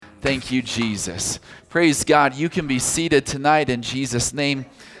Thank you, Jesus. Praise God. You can be seated tonight in Jesus' name.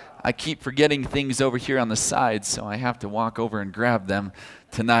 I keep forgetting things over here on the side, so I have to walk over and grab them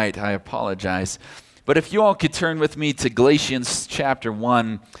tonight. I apologize. But if you all could turn with me to Galatians chapter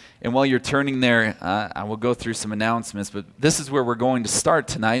 1, and while you're turning there, I will go through some announcements, but this is where we're going to start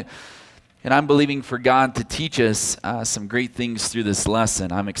tonight. And I'm believing for God to teach us some great things through this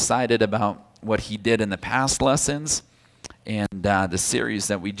lesson. I'm excited about what He did in the past lessons and the series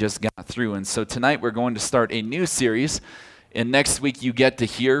that we just got through. And so tonight we're going to start a new series. And next week you get to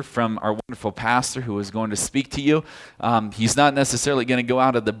hear from our wonderful pastor who is going to speak to you. He's not necessarily going to go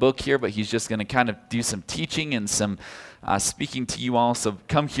out of the book here, but he's just going to kind of do some teaching and some speaking to you all. So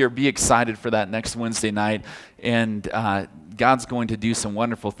come here, be excited for that next Wednesday night. And God's going to do some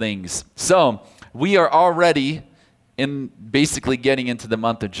wonderful things. So we are already in basically getting into the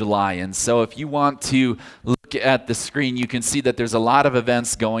month of July. And so if you want to look at the screen, you can see that there's a lot of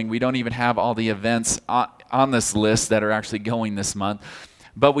events going. We don't even have all the events on this list that are actually going this month.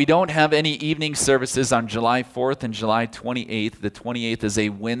 But we don't have any evening services on July 4th and July 28th. The 28th is a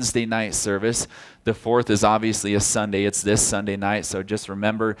Wednesday night service. The 4th is obviously a Sunday. It's this Sunday night, so just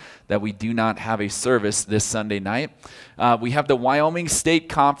remember that we do not have a service this Sunday night. We have the Wyoming State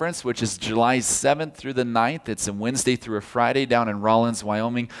Conference, which is July 7th through the 9th. It's a Wednesday through a Friday down in Rawlins,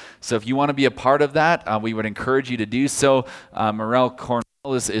 Wyoming. So if you want to be a part of that, we would encourage you to do so. Morel Cornell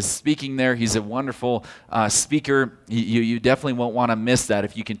is speaking there. He's a wonderful speaker. You definitely won't want to miss that.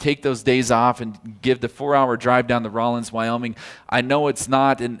 If you can take those days off and give the 4-hour drive down to Rawlins, Wyoming. I know it's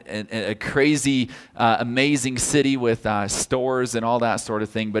not a crazy, amazing city with stores and all that sort of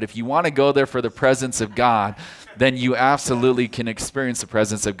thing, but if you want to go there for the presence of God, then you absolutely can experience the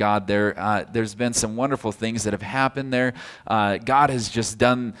presence of God there. There's been some wonderful things that have happened there. God has just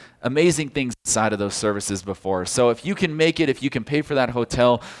done amazing things inside of those services before. So if you can make it, if you can pay for that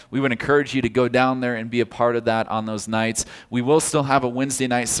hotel, we would encourage you to go down there and be a part of that on those nights. We will still have a Wednesday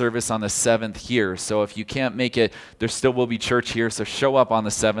night service on the 7th here. So if you can't make it, there still will be church here. So show up on the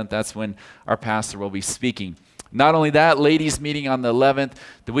 7th. That's when our pastor will be speaking. Not only that, ladies meeting on the 11th,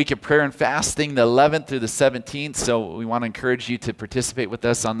 the week of prayer and fasting, the 11th through the 17th. So we want to encourage you to participate with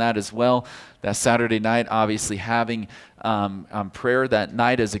us on that as well. That Saturday night, obviously having prayer that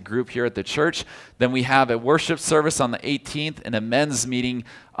night as a group here at the church. Then we have a worship service on the 18th and a men's meeting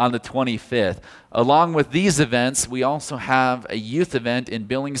on the 25th. Along with these events, we also have a youth event in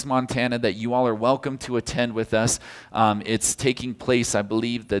Billings, Montana that you all are welcome to attend with us. It's taking place, I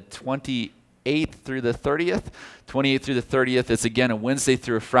believe, the 28th through the 30th. 28th through the 30th. It's again a Wednesday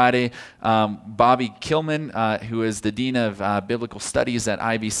through a Friday. Bobby Kilman, who is the Dean of Biblical Studies at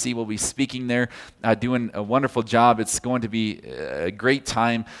IBC, will be speaking there, doing a wonderful job. It's going to be a great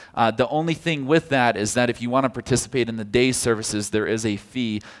time. The only thing with that is that if you want to participate in the day services, there is a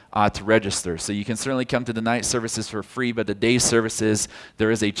fee to register. So you can certainly come to the night services for free, but the day services,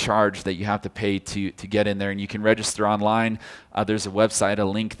 there is a charge that you have to pay to get in there, and you can register online. There's a website, a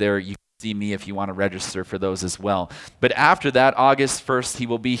link there. You see me if you want to register for those as well. But after that, August 1st, he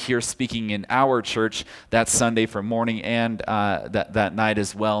will be here speaking in our church that Sunday for morning and that night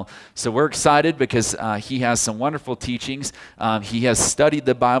as well. So we're excited because he has some wonderful teachings. He has studied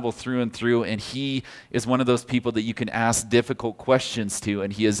the Bible through and through, and he is one of those people that you can ask difficult questions to,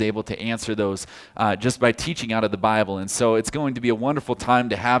 and he is able to answer those just by teaching out of the Bible. And so it's going to be a wonderful time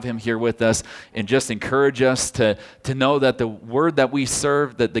to have him here with us and just encourage us to know that the word that we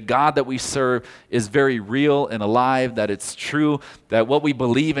serve, that the God that we serve is very real and alive, that it's true, that what we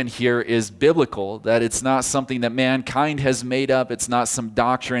believe in here is biblical, that it's not something that mankind has made up, it's not some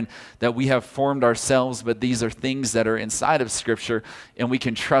doctrine that we have formed ourselves, but these are things that are inside of Scripture, and we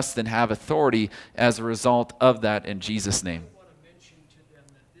can trust and have authority as a result of that in Jesus' name. I want to mention to them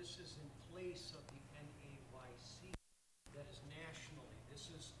that this is in place of the NAYC that is nationally.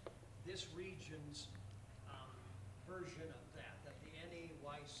 This region's version of that the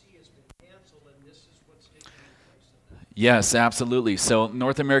NAYC has been canceled, and this is what's taking place of that. Yes, absolutely. So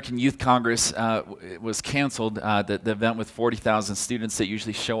North American Youth Congress was canceled, the event with 40,000 students that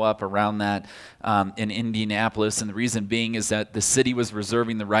usually show up around that in Indianapolis. And the reason being is that the city was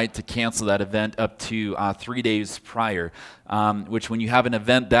reserving the right to cancel that event up to 3 days prior, which when you have an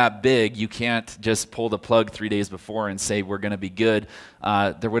event that big, you can't just pull the plug 3 days before and say we're going to be good.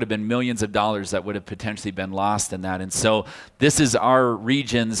 There would have been millions of dollars that would have potentially been lost in that. And so this is our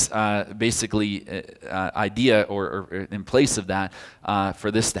region's basically idea or in place of that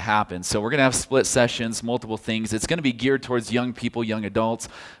for this to happen. So we're going to have split sessions, multiple things. It's going to be geared towards young people, young adults,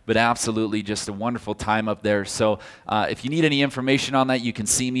 but absolutely just a wonderful time up there. So if you need any information on that, you can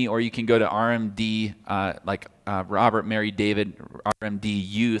see me, or you can go to RMD, Robert Mary David, RMD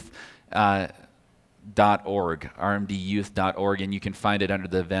Youth. .org, rmdyouth.org, and you can find it under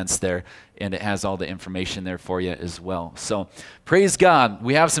the events there, and it has all the information there for you as well. So praise God.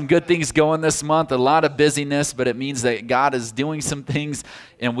 We have some good things going this month, a lot of busyness, but it means that God is doing some things,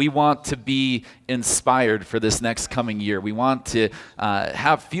 and we want to be inspired for this next coming year. We want to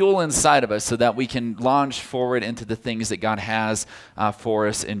have fuel inside of us so that we can launch forward into the things that God has for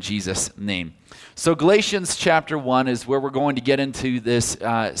us in Jesus' name. So Galatians chapter 1 is where we're going to get into this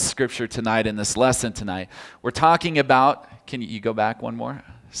scripture tonight, in this lesson tonight. We're talking about, can you go back one more?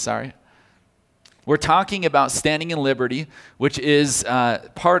 Sorry. We're talking about standing in liberty, which is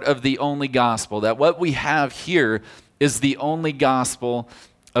part of the only gospel, that what we have here is the only gospel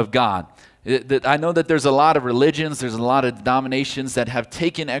of God. I know that there's a lot of religions, there's a lot of denominations that have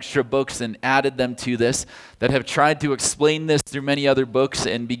taken extra books and added them to this, that have tried to explain this through many other books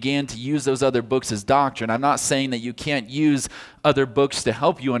and began to use those other books as doctrine. I'm not saying that you can't use other books to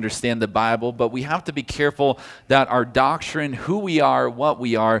help you understand the Bible, but we have to be careful that our doctrine, who we are, what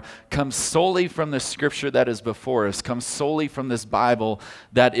we are, comes solely from the scripture that is before us, comes solely from this Bible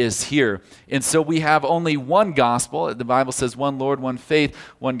that is here. And so we have only one gospel. The Bible says one Lord, one faith,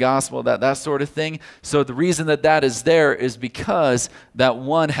 one gospel, that sort of thing. So the reason that is there is because that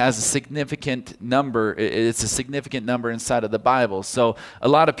one has a significant number. It's a significant number inside of the Bible. So a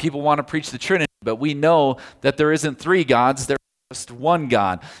lot of people want to preach the Trinity, but we know that there isn't three gods. There just one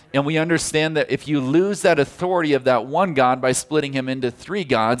God. And we understand that if you lose that authority of that one God by splitting him into three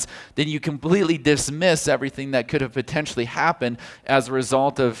gods, then you completely dismiss everything that could have potentially happened as a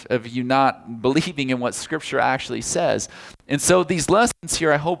result of you not believing in what Scripture actually says. And so these lessons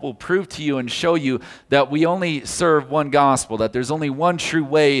here, I hope, will prove to you and show you that we only serve one gospel, that there's only one true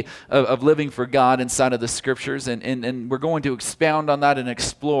way of living for God inside of the Scriptures. And we're going to expound on that and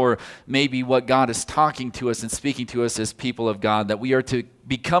explore maybe what God is talking to us and speaking to us as people of God, that we are to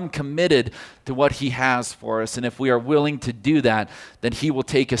become committed to what he has for us. And if we are willing to do that, then he will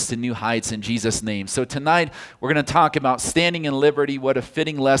take us to new heights in Jesus' name. So tonight, we're going to talk about standing in liberty. What a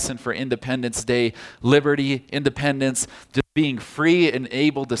fitting lesson for Independence Day. Liberty, independence, just being free and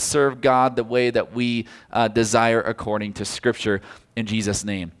able to serve God the way that we desire according to Scripture in Jesus'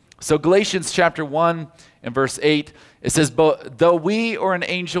 name. So Galatians chapter 1 and verse 8, it says, "But though we or an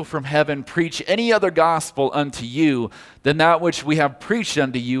angel from heaven preach any other gospel unto you than that which we have preached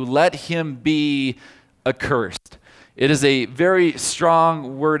unto you, let him be accursed." It is a very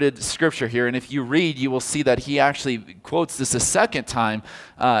strong worded scripture here, and if you read, you will see that he actually quotes this a second time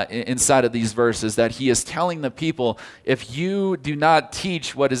inside of these verses, that he is telling the people, if you do not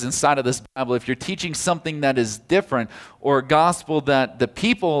teach what is inside of this Bible, if you're teaching something that is different, or a gospel that the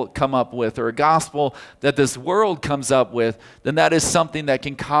people come up with, or a gospel that this world comes up with, then that is something that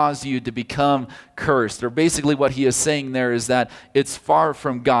can cause you to become cursed. Or basically what he is saying there is that it's far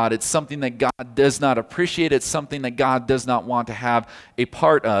from God. It's something that God does not appreciate. It's something that God does not want to have a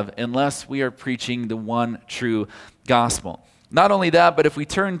part of unless we are preaching the one true gospel. Not only that, but if we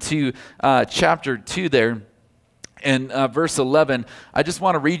turn to chapter 2 there, in verse 11, I just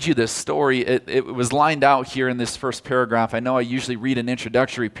want to read you this story. It was lined out here in this first paragraph. I know I usually read an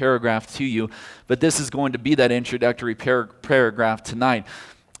introductory paragraph to you, but this is going to be that introductory paragraph tonight.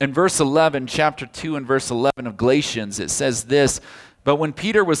 In verse 11, chapter 2 and verse 11 of Galatians, it says this, "But when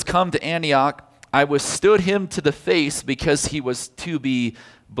Peter was come to Antioch, I withstood him to the face because he was to be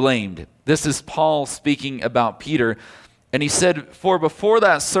blamed." This is Paul speaking about Peter. And he said, "For before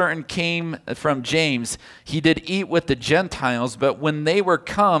that certain came from James, he did eat with the Gentiles, but when they were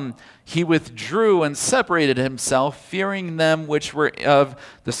come, he withdrew and separated himself, fearing them which were of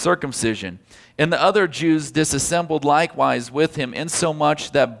the circumcision. And the other Jews disassembled likewise with him,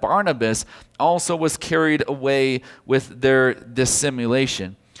 insomuch that Barnabas also was carried away with their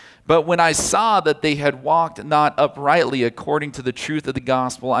dissimulation. But when I saw that they had walked not uprightly according to the truth of the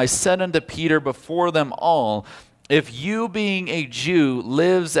gospel, I said unto Peter before them all, If you, being a Jew,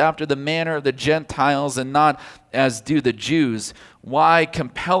 lives after the manner of the Gentiles and not as do the Jews, why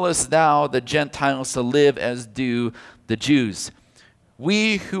compellest thou the Gentiles to live as do the Jews?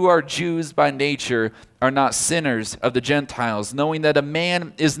 We who are Jews by nature are not sinners of the Gentiles, knowing that a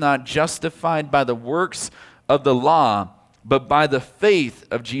man is not justified by the works of the law, but by the faith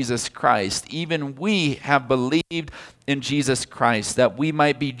of Jesus Christ. Even we have believed in Jesus Christ, that we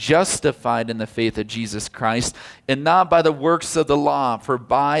might be justified in the faith of Jesus Christ, and not by the works of the law. For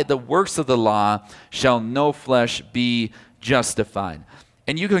by the works of the law shall no flesh be justified.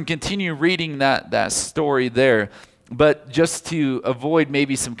 And you can continue reading that story there. But just to avoid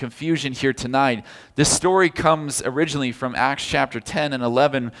maybe some confusion here tonight, this story comes originally from Acts chapter 10 and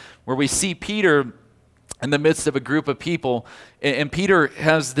 11, where we see Peter in the midst of a group of people, and Peter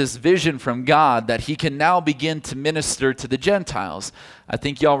has this vision from God that he can now begin to minister to the Gentiles. I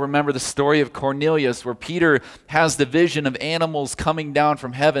think y'all remember the story of Cornelius, where Peter has the vision of animals coming down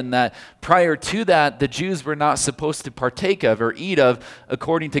from heaven that prior to that, the Jews were not supposed to partake of or eat of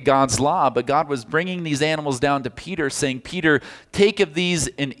according to God's law, but God was bringing these animals down to Peter, saying, Peter, take of these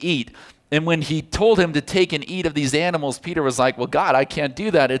and eat. And when he told him to take and eat of these animals, Peter was like, well, God, I can't do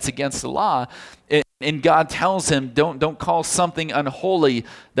that. It's against the law. And God tells him, don't call something unholy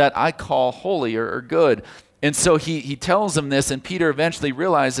that I call holy or good. And so he tells him this, and Peter eventually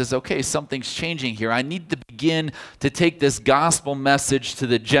realizes, okay, something's changing here. I need to begin to take this gospel message to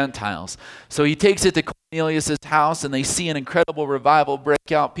the Gentiles. So he takes it to Cornelius' house, and they see an incredible revival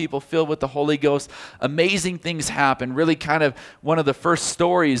break out, people filled with the Holy Ghost. Amazing things happen, really kind of one of the first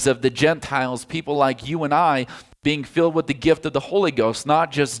stories of the Gentiles, people like you and I, being filled with the gift of the Holy Ghost,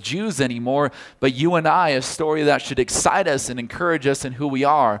 not just Jews anymore, but you and I, a story that should excite us and encourage us in who we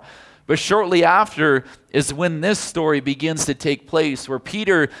are. But shortly after is when this story begins to take place, where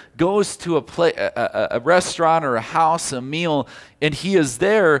Peter goes to a restaurant or a house, a meal, and he is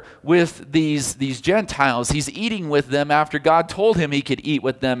there with these Gentiles. He's eating with them after God told him he could eat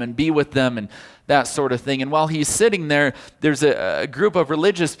with them and be with them and that sort of thing. And while he's sitting there, there's a group of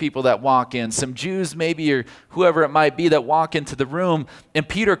religious people that walk in, some Jews maybe or whoever it might be that walk into the room, and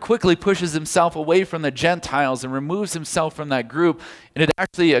Peter quickly pushes himself away from the Gentiles and removes himself from that group. And it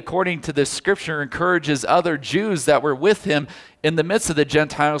actually, according to this scripture, encourages other Jews that were with him in the midst of the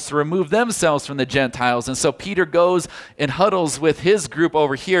Gentiles to remove themselves from the Gentiles. And so Peter goes and huddles with his group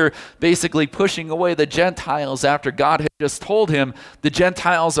over here, basically pushing away the Gentiles after God had just told him the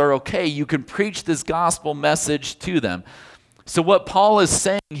Gentiles are okay. You can preach this gospel message to them. So what Paul is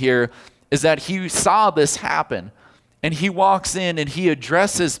saying here is that he saw this happen, and he walks in and he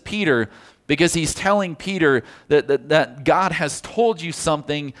addresses Peter because he's telling Peter that God has told you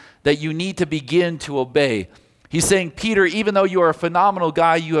something that you need to begin to obey. He's saying, Peter, even though you are a phenomenal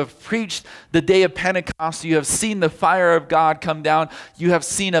guy, you have preached the day of Pentecost, you have seen the fire of God come down, you have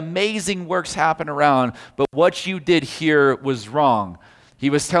seen amazing works happen around, but what you did here was wrong. He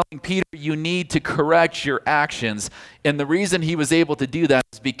was telling Peter, you need to correct your actions. And the reason he was able to do that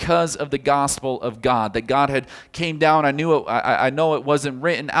is because of the gospel of God, that God had came down. I know it wasn't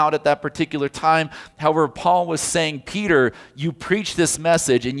written out at that particular time. However, Paul was saying, Peter, you preached this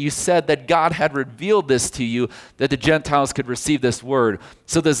message and you said that God had revealed this to you, that the Gentiles could receive this word.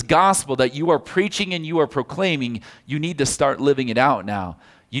 So this gospel that you are preaching and you are proclaiming, you need to start living it out now.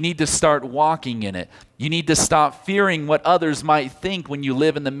 You need to start walking in it. You need to stop fearing what others might think when you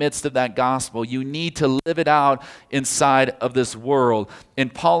live in the midst of that gospel. You need to live it out inside of this world.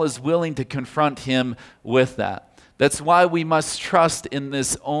 And Paul is willing to confront him with that. That's why we must trust in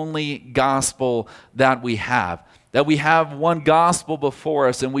this only gospel that we have. That we have one gospel before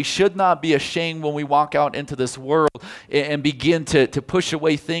us, and we should not be ashamed when we walk out into this world and begin to push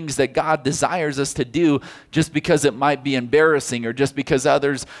away things that God desires us to do just because it might be embarrassing, or just because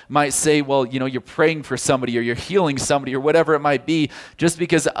others might say, well, you know, you're praying for somebody or you're healing somebody or whatever it might be. Just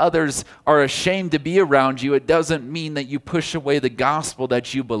because others are ashamed to be around you, it doesn't mean that you push away the gospel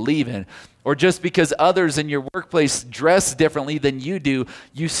that you believe in. Or just because others in your workplace dress differently than you do,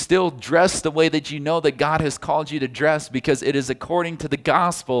 you still dress the way that you know that God has called you to dress, because it is according to the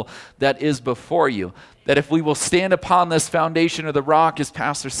gospel that is before you. That if we will stand upon this foundation of the rock, as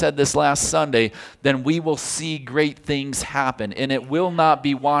Pastor said this last Sunday, then we will see great things happen, and it will not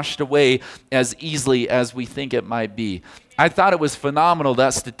be washed away as easily as we think it might be. I thought it was phenomenal,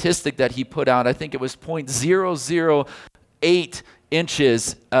 that statistic that he put out. I think it was 0.008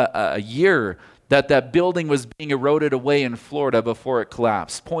 inches a year that building was being eroded away in Florida before it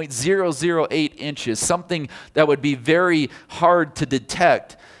collapsed. 0.008 inches, something that would be very hard to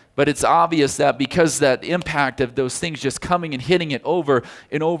detect. But it's obvious that because that impact of those things just coming and hitting it over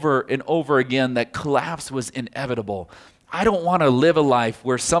and over and over again, that collapse was inevitable. I don't want to live a life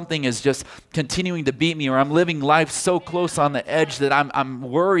where something is just continuing to beat me, or I'm living life so close on the edge that I'm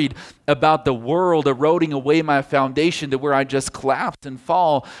worried about the world eroding away my foundation to where I just collapse and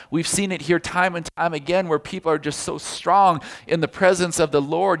fall. We've seen it here time and time again where people are just so strong in the presence of the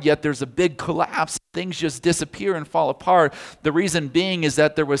Lord, yet there's a big collapse things just disappear and fall apart. The reason being is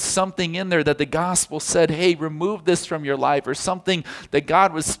that there was something in there that the gospel said, hey, remove this from your life, or something that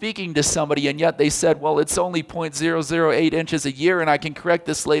God was speaking to somebody, and yet they said, well, it's only 0.008 inches a year and I can correct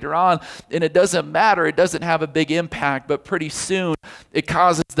this later on, and it doesn't matter, it doesn't have a big impact, but pretty soon it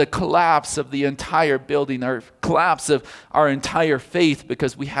causes the collapse of the entire building, or collapse of our entire faith,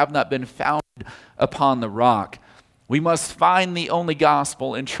 because we have not been founded upon the rock. We must find the only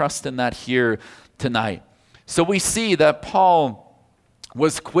gospel and trust in that here tonight. So we see that Paul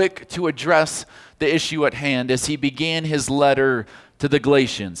was quick to address the issue at hand as he began his letter to the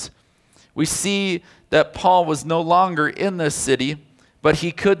Galatians. We see that Paul was no longer in this city, but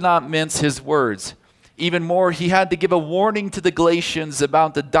he could not mince his words. Even more, he had to give a warning to the Galatians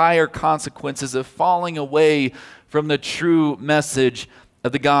about the dire consequences of falling away from the true message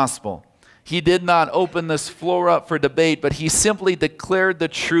of the gospel. He did not open this floor up for debate, but he simply declared the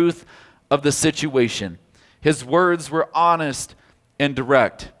truth of the situation. His words were honest and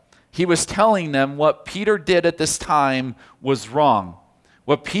direct. He was telling them what Peter did at this time was wrong.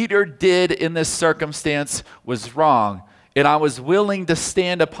 What Peter did in this circumstance was wrong. And I was willing to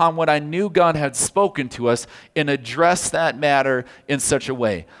stand upon what I knew God had spoken to us and address that matter in such a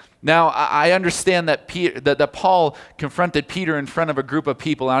way. Now, I understand that Paul confronted Peter in front of a group of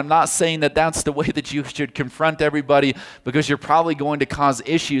people. I'm not saying that that's the way that you should confront everybody, because you're probably going to cause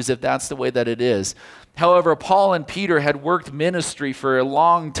issues if that's the way that it is. However, Paul and Peter had worked ministry for a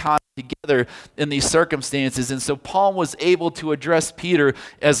long time together in these circumstances, and so Paul was able to address Peter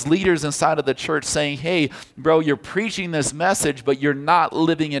as leaders inside of the church, saying, hey, bro, you're preaching this message, but you're not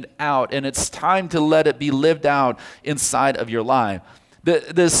living it out, and it's time to let it be lived out inside of your life.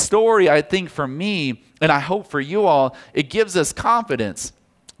 The story, I think, for me, and I hope for you all, it gives us confidence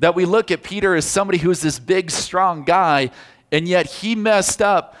that we look at Peter as somebody who's this big, strong guy, and yet he messed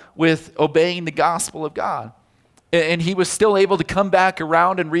up with obeying the gospel of God. And he was still able to come back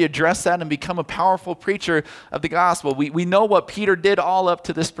around and readdress that and become a powerful preacher of the gospel. We know what Peter did all up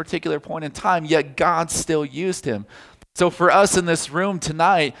to this particular point in time, yet God still used him. So for us in this room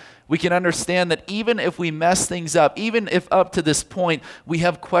tonight, we can understand that even if we mess things up, even if up to this point we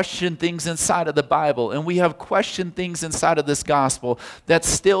have questioned things inside of the Bible and we have questioned things inside of this gospel, that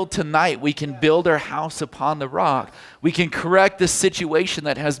still tonight we can build our house upon the rock. We can correct the situation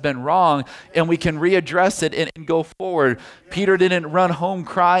that has been wrong, and we can readdress it and go forward. Peter didn't run home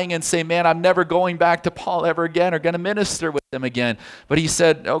crying and say, man, I'm never going back to Paul ever again or going to minister with him again. But he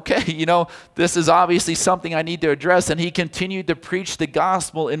said, okay, this is obviously something I need to address. And he continued to preach the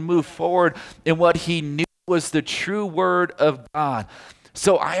gospel and move forward in what he knew was the true word of God.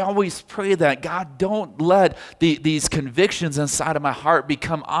 So I always pray that, God, don't let these convictions inside of my heart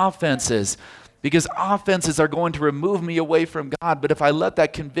become offenses, because offenses are going to remove me away from God. But if I let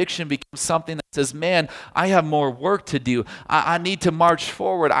that conviction become something that says, man, I have more work to do. I need to march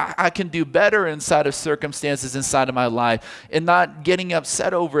forward. I can do better inside of circumstances inside of my life, and not getting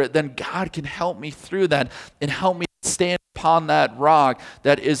upset over it, then God can help me through that and help me stand upon that rock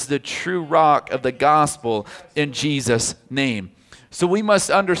that is the true rock of the gospel in Jesus' name. So we must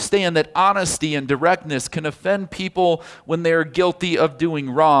understand that honesty and directness can offend people when they are guilty of doing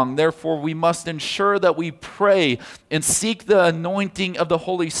wrong. Therefore, we must ensure that we pray and seek the anointing of the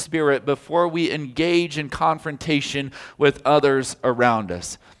Holy Spirit before we engage in confrontation with others around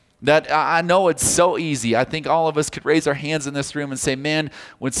us. That I know it's so easy. I think all of us could raise our hands in this room and say, man,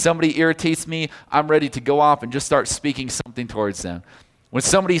 when somebody irritates me, I'm ready to go off and just start speaking something towards them. When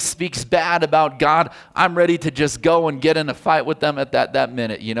somebody speaks bad about God, I'm ready to just go and get in a fight with them at that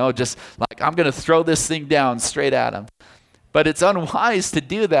minute, just like I'm going to throw this thing down straight at them. But it's unwise to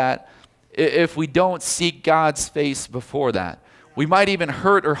do that if we don't seek God's face before that. We might even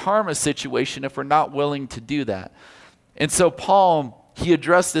hurt or harm a situation if we're not willing to do that. And so Paul, he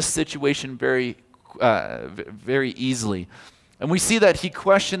addressed this situation very easily. And we see that he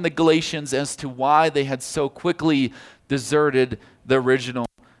questioned the Galatians as to why they had so quickly deserted the original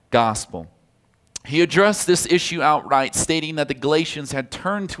gospel. He addressed this issue outright, stating that the Galatians had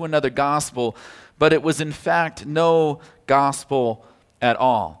turned to another gospel, but it was in fact no gospel at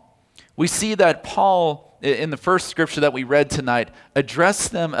all. We see that Paul, in the first scripture that we read tonight,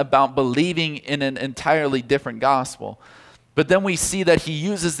 addressed them about believing in an entirely different gospel. But then we see that he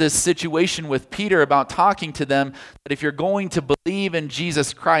uses this situation with Peter about talking to them, that if you're going to believe in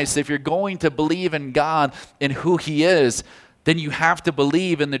Jesus Christ, if you're going to believe in God and who he is, then you have to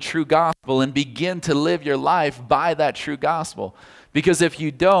believe in the true gospel and begin to live your life by that true gospel. Because if you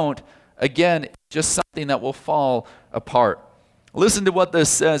don't, again, it's just something that will fall apart. Listen to what this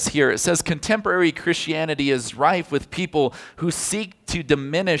says here. It says, contemporary Christianity is rife with people who seek to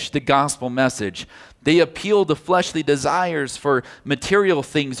diminish the gospel message. They appeal to fleshly desires for material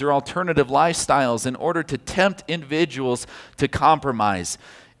things or alternative lifestyles in order to tempt individuals to compromise.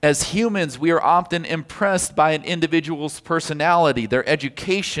 As humans, we are often impressed by an individual's personality, their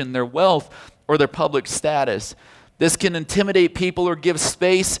education, their wealth, or their public status. This can intimidate people or give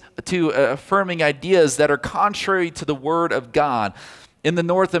space to affirming ideas that are contrary to the Word of God. In the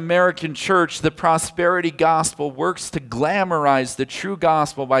North American church, the prosperity gospel works to glamorize the true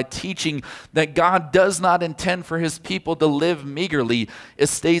gospel by teaching that God does not intend for his people to live meagerly. It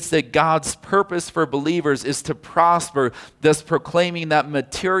states that God's purpose for believers is to prosper, thus proclaiming that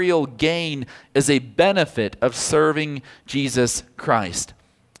material gain is a benefit of serving Jesus Christ.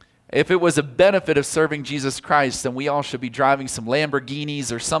 If it was a benefit of serving Jesus Christ, then we all should be driving some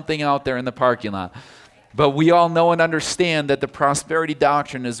Lamborghinis or something out there in the parking lot. But we all know and understand that the prosperity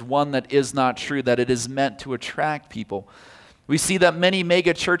doctrine is one that is not true, that it is meant to attract people. We see that many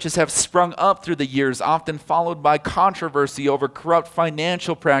mega churches have sprung up through the years, often followed by controversy over corrupt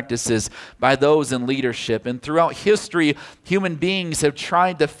financial practices by those in leadership. And throughout history, human beings have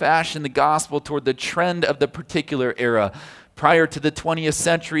tried to fashion the gospel toward the trend of the particular era. Prior to the 20th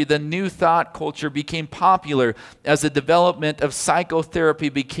century, the New Thought culture became popular as the development of psychotherapy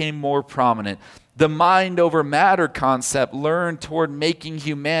became more prominent. The mind over matter concept learned toward making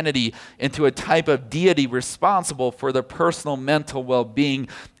humanity into a type of deity responsible for their personal mental well-being,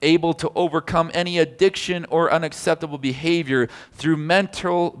 able to overcome any addiction or unacceptable behavior through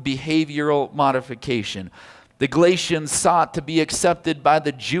mental behavioral modification. The Galatians sought to be accepted by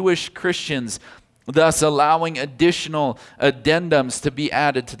the Jewish Christians, thus allowing additional addendums to be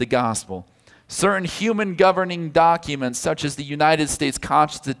added to the gospel. Certain human governing documents, such as the United States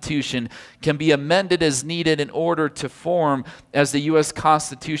Constitution, can be amended as needed in order to form, as the U.S.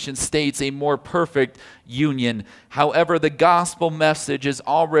 Constitution states, a more perfect union. However, the gospel message is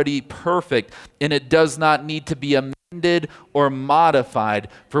already perfect, and it does not need to be amended or modified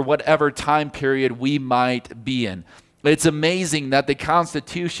for whatever time period we might be in. It's amazing that the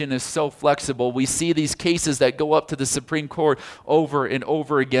Constitution is so flexible. We see these cases that go up to the Supreme Court over and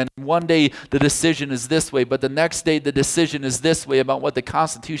over again. One day the decision is this way, but the next day the decision is this way about what the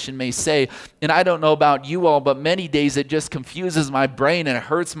Constitution may say. And I don't know about you all, but many days it just confuses my brain and it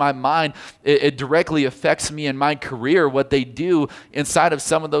hurts my mind. It directly affects me in my career, what they do inside of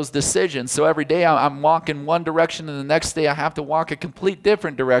some of those decisions. So every day I'm walking one direction and the next day I have to walk a complete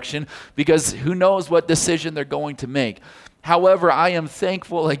different direction because who knows what decision they're going to make. However, I am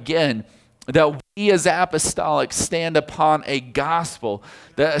thankful again that we as apostolics stand upon a gospel,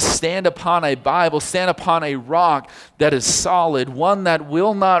 that stand upon a Bible, stand upon a rock that is solid, one that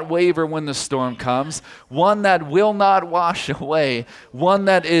will not waver when the storm comes, one that will not wash away, one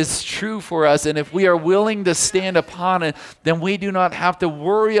that is true for us. And if we are willing to stand upon it, then we do not have to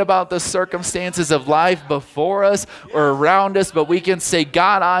worry about the circumstances of life before us or around us, but we can say,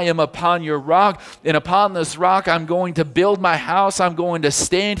 God, I am upon your rock, and upon this rock I'm going to build my house, I'm going to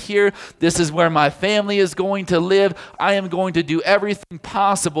stand here, this is where my family is going to live. I am going to do everything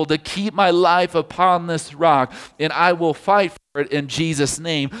possible to keep my life upon this rock, and I will fight for it in Jesus'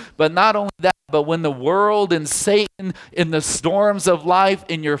 name. But not only that, but when the world and Satan in the storms of life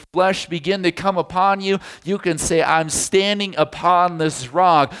in your flesh begin to come upon you, you can say, I'm standing upon this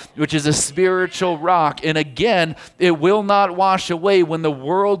rock, which is a spiritual rock. And again, it will not wash away when the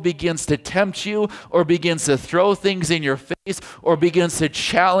world begins to tempt you or begins to throw things in your face or begins to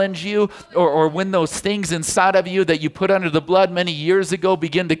challenge you, or when those things inside of you that you put under the blood many years ago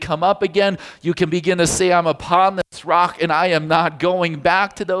begin to come up again, you can begin to say, I'm upon this rock and I am not going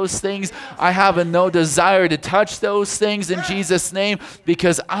back to those things. I have no desire to touch those things in Jesus' name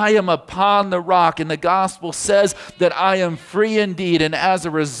because I am upon the rock, and the gospel says that I am free indeed, and as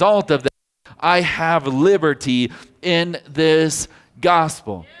a result of that, I have liberty in this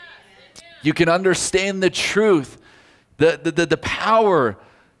gospel. You can understand the truth, the power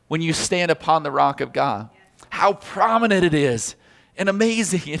when you stand upon the rock of God. How prominent it is. And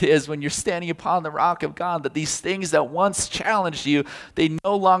amazing it is when you're standing upon the rock of God that these things that once challenged you, they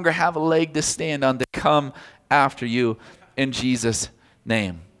no longer have a leg to stand on to come after you in Jesus'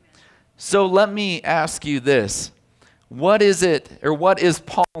 name. So let me ask you this. What is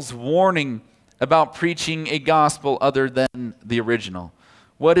Paul's warning about preaching a gospel other than the original?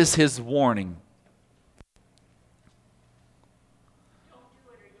 What is his warning?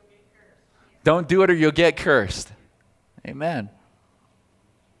 Don't do it or you'll get cursed. Amen.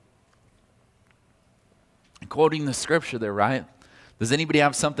 Quoting the scripture there, right? Does anybody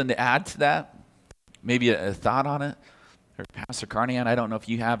have something to add to that? Maybe a thought on it? Or Pastor Carnian, I don't know if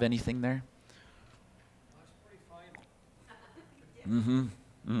you have anything there. That's pretty final.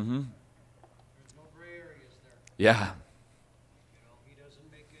 There's no gray areas there. Yeah. You know, he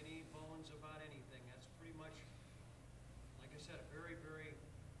doesn't make any bones about anything. That's pretty much, like I said, a very, very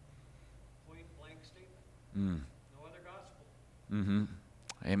point-blank statement. No other gospel.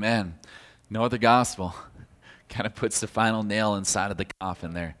 Amen. No other gospel. Kind of puts the final nail inside of the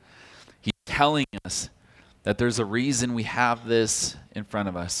coffin there. He's telling us that there's a reason we have this in front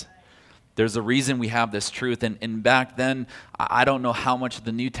of us. There's a reason we have this truth. And back then, I don't know how much of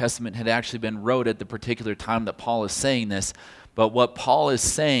the New Testament had actually been wrote at the particular time that Paul is saying this. But what Paul is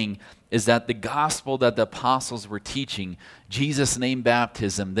saying is that the gospel that the apostles were teaching, Jesus' name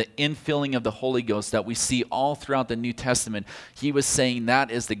baptism, the infilling of the Holy Ghost that we see all throughout the New Testament, he was saying that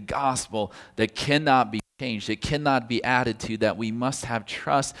is the gospel that cannot be changed. It cannot be added to, that we must have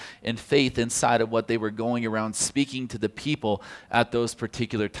trust and faith inside of what they were going around speaking to the people at those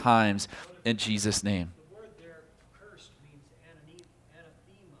particular times in Jesus' name. The word there, cursed, means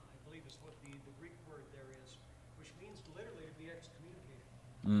anathema, I believe is what the Greek word there is, which means literally to be excommunicated.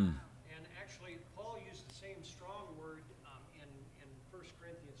 And actually, Paul used the same strong word in 1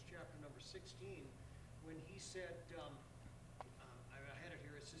 Corinthians chapter number 16 when he said, I had it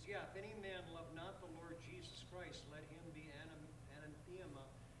here, it says, if any man love not the Lord Jesus Christ, let him be anathema,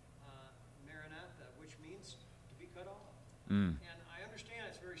 maranatha, which means to be cut off. And I understand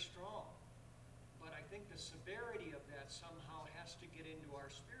it's very strong, but I think the severity of that somehow has to get into our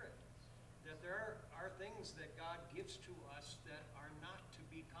spirit. That there are things that God gives to us that are not to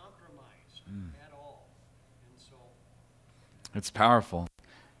be compromised at all. And so it's powerful.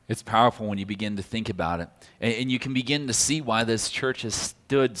 It's powerful when you begin to think about it. And you can begin to see why this church has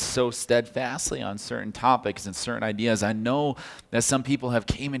stood so steadfastly on certain topics and certain ideas. I know that some people have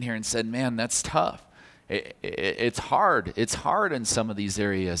came in here and said, man, that's tough. It's hard. It's hard in some of these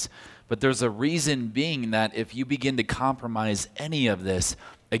areas. But there's a reason being that if you begin to compromise any of this,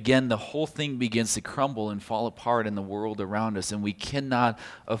 again, the whole thing begins to crumble and fall apart in the world around us, and we cannot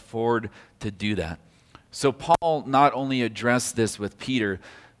afford to do that. So Paul not only addressed this with Peter,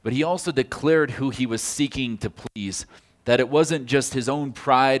 but he also declared who he was seeking to please. That it wasn't just his own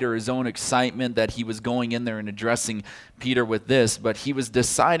pride or his own excitement that he was going in there and addressing Peter with this, but he was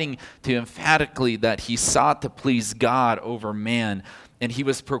deciding to emphatically that he sought to please God over man. And he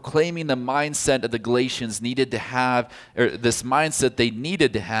was proclaiming the mindset of the Galatians needed to have, or this mindset they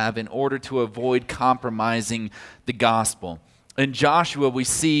needed to have in order to avoid compromising the gospel. In Joshua, we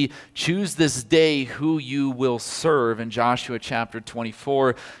see, choose this day who you will serve in Joshua chapter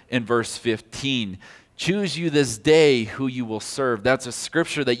 24 and verse 15. Choose you this day who you will serve. That's a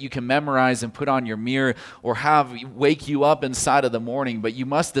scripture that you can memorize and put on your mirror or have wake you up inside of the morning. But you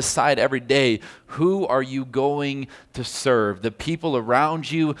must decide every day, who are you going to serve? The people around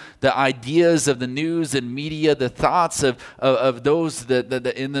you, the ideas of the news and media, the thoughts of those that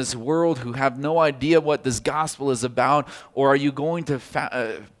in this world who have no idea what this gospel is about? Or are you going to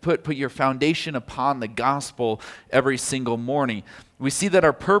put your foundation upon the gospel every single morning? We see that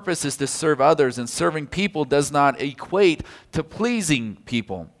our purpose is to serve others, and serving people does not equate to pleasing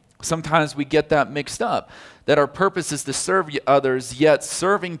people. Sometimes we get that mixed up, that our purpose is to serve others, yet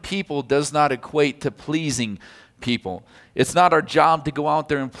serving people does not equate to pleasing people. It's not our job to go out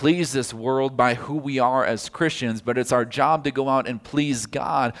there and please this world by who we are as Christians, but it's our job to go out and please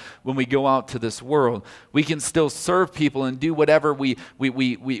God when we go out to this world. We can still serve people and do whatever we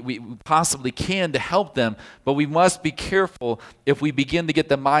possibly can to help them, but we must be careful if we begin to get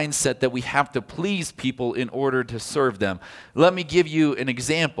the mindset that we have to please people in order to serve them. Let me give you an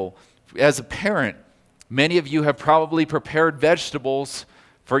example. As a parent, many of you have probably prepared vegetables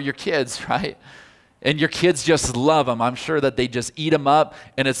for your kids, right? And your kids just love them. I'm sure that they just eat them up,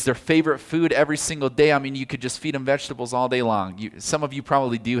 and it's their favorite food every single day. I mean, you could just feed them vegetables all day long. Some of you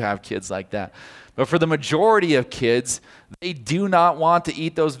probably do have kids like that. But for the majority of kids, they do not want to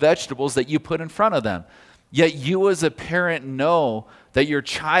eat those vegetables that you put in front of them. Yet you as a parent know that your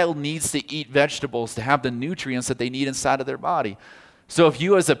child needs to eat vegetables to have the nutrients that they need inside of their body. So if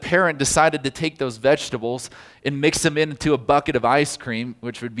you as a parent decided to take those vegetables and mix them into a bucket of ice cream,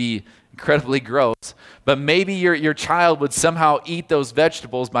 which would be incredibly gross, but maybe your child would somehow eat those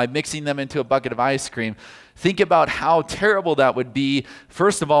vegetables by mixing them into a bucket of ice cream, think about how terrible that would be,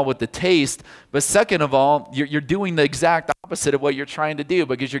 first of all, with the taste, but second of all, you're doing the exact opposite of what you're trying to do,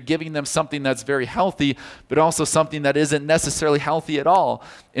 because you're giving them something that's very healthy, but also something that isn't necessarily healthy at all.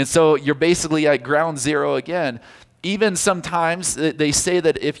 And so you're basically at ground zero again. Even sometimes they say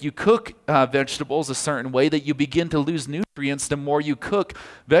that if you cook vegetables a certain way, that you begin to lose nutrients the more you cook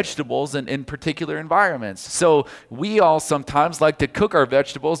vegetables in particular environments. So we all sometimes like to cook our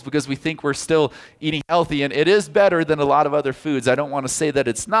vegetables because we think we're still eating healthy, and it is better than a lot of other foods. I don't want to say that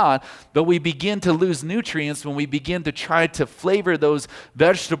it's not, but we begin to lose nutrients when we begin to try to flavor those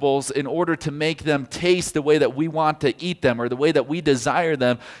vegetables in order to make them taste the way that we want to eat them or the way that we desire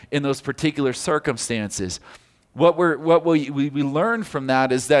them in those particular circumstances. What we learn from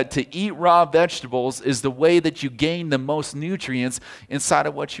that is that to eat raw vegetables is the way that you gain the most nutrients inside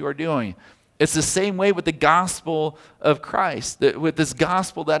of what you are doing. It's the same way with the gospel of Christ, with this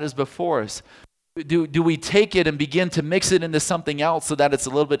gospel that is before us. Do we take it and begin to mix it into something else so that it's a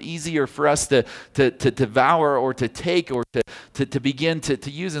little bit easier for us to devour or to take or to begin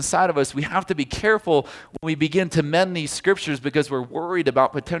to use inside of us? We have to be careful when we begin to mend these scriptures because we're worried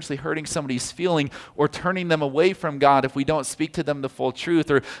about potentially hurting somebody's feeling or turning them away from God if we don't speak to them the full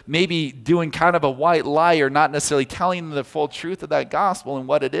truth, or maybe doing kind of a white lie or not necessarily telling them the full truth of that gospel and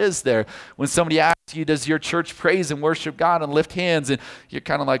what it is there. When somebody asks you, does your church praise and worship God and lift hands? And you're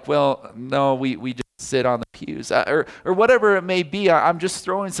kind of like, well, no, we just sit on the pews, or whatever it may be. I'm just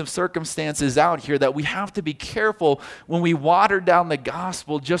throwing some circumstances out here that we have to be careful when we water down the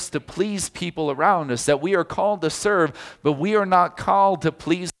gospel just to please people around us, that we are called to serve, but we are not called to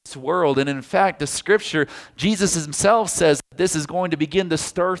please this world. And in fact, the scripture, Jesus himself says this is going to begin to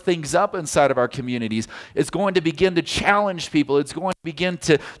stir things up inside of our communities. It's going to begin to challenge people. It's going to begin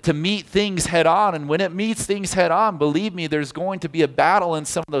to meet things head on. And when it meets things head on, believe me, there's going to be a battle in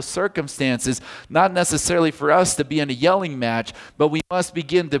some of those circumstances, not necessarily for us to be in a yelling match, but we must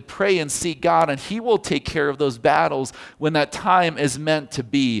begin to pray and seek God, and he will take care of those battles when that time is meant to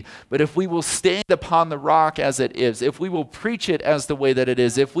be. But if we will stand upon the rock as it is, if we will preach it as the way that it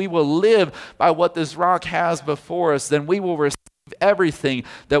is, if we will live by what this rock has before us, then we will receive everything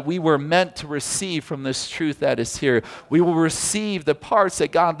that we were meant to receive from this truth that is here. We will receive the parts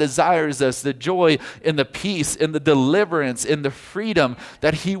that God desires us, the joy and the peace and the deliverance and the freedom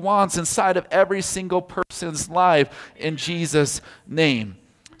that he wants inside of every single person's life in Jesus' name.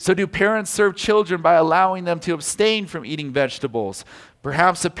 So do parents serve children by allowing them to abstain from eating vegetables?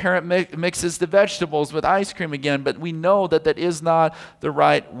 Perhaps a parent mixes the vegetables with ice cream again, but we know that that is not the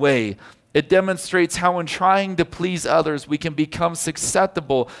right way. It demonstrates how in trying to please others, we can become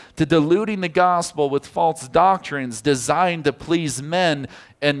susceptible to diluting the gospel with false doctrines designed to please men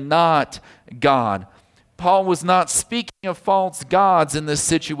and not God. Paul was not speaking of false gods in this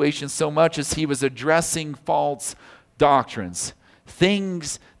situation so much as he was addressing false doctrines,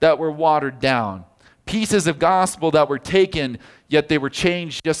 things that were watered down, pieces of gospel that were taken, yet they were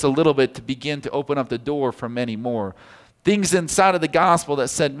changed just a little bit to begin to open up the door for many more. Things inside of the gospel that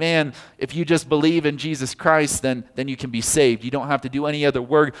said, man, if you just believe in Jesus Christ, then you can be saved. You don't have to do any other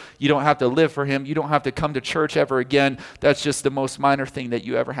work. You don't have to live for him. You don't have to come to church ever again. That's just the most minor thing that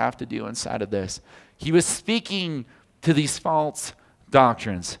you ever have to do inside of this. He was speaking to these false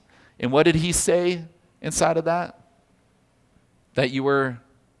doctrines. And what did he say inside of that? That you were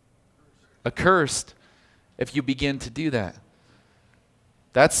accursed if you begin to do that.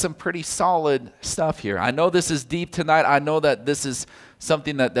 That's some pretty solid stuff here. I know this is deep tonight. I know that this is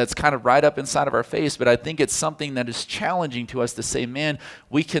something that's kind of right up inside of our face, but I think it's something that is challenging to us to say, man,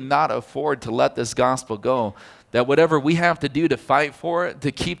 we cannot afford to let this gospel go. That whatever we have to do to fight for it,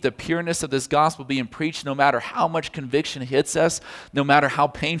 to keep the pureness of this gospel being preached, no matter how much conviction hits us, no matter how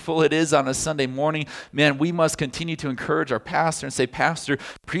painful it is on a Sunday morning, man, we must continue to encourage our pastor and say, Pastor,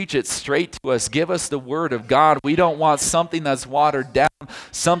 preach it straight to us. Give us the word of God. We don't want something that's watered down,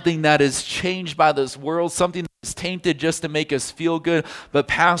 something that is changed by this world, something that is tainted just to make us feel good. But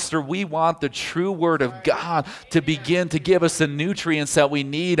Pastor, we want the true word of God to begin to give us the nutrients that we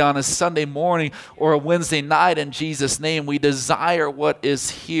need on a Sunday morning or a Wednesday night. In Jesus' name, we desire what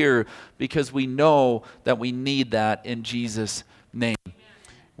is here because we know that we need that in Jesus' name.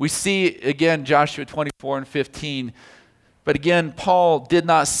 We see, again, Joshua 24 and 15. But again, Paul did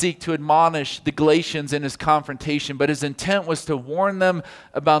not seek to admonish the Galatians in his confrontation, but his intent was to warn them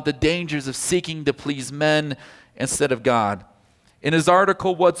about the dangers of seeking to please men instead of God. In his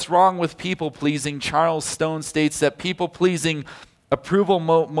article, What's Wrong with People Pleasing, Charles Stone states that people-pleasing,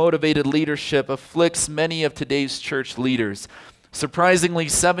 approval-motivated leadership afflicts many of today's church leaders. Surprisingly,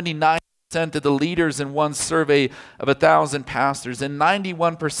 79% of the leaders in one survey of 1,000 pastors and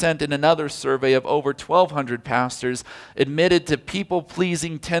 91% in another survey of over 1,200 pastors admitted to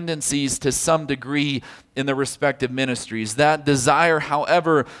people-pleasing tendencies to some degree in their respective ministries. That desire,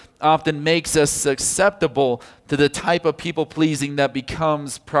 however, often makes us susceptible to the type of people-pleasing that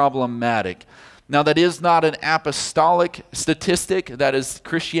becomes problematic. Now, that is not an apostolic statistic. That is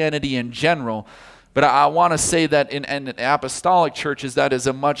Christianity in general. But I want to say that in apostolic churches, that is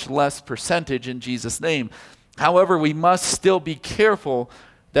a much less percentage in Jesus' name. However, we must still be careful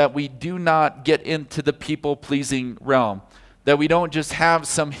that we do not get into the people-pleasing realm. That we don't just have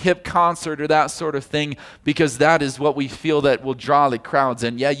some hip concert or that sort of thing because that is what we feel that will draw the crowds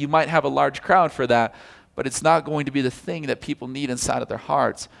in. Yeah, you might have a large crowd for that, but it's not going to be the thing that people need inside of their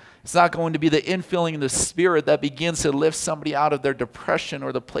hearts. It's not going to be the infilling of the Spirit that begins to lift somebody out of their depression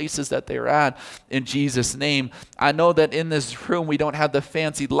or the places that they're at in Jesus' name. I know that in this room we don't have the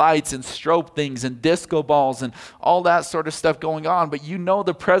fancy lights and strobe things and disco balls and all that sort of stuff going on, but you know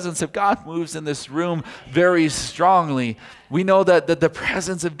the presence of God moves in this room very strongly. We know that the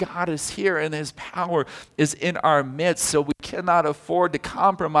presence of God is here and His power is in our midst, so we cannot afford to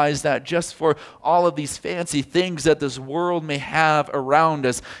compromise that just for all of these fancy things that this world may have around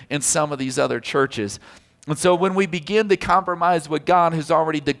us in some of these other churches. And so when we begin to compromise what God has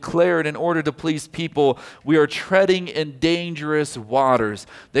already declared in order to please people, we are treading in dangerous waters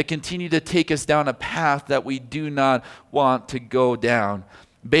that continue to take us down a path that we do not want to go down.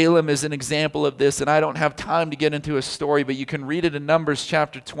 Balaam is an example of this, and I don't have time to get into a story, but you can read it in Numbers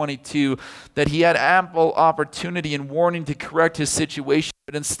chapter 22, that he had ample opportunity and warning to correct his situation,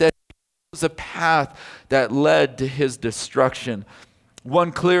 but instead he chose a path that led to his destruction.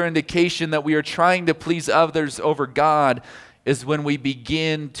 One clear indication that we are trying to please others over God is when we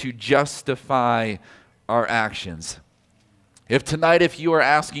begin to justify our actions. If you are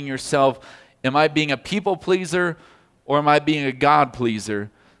asking yourself, am I being a people pleaser or am I being a God pleaser?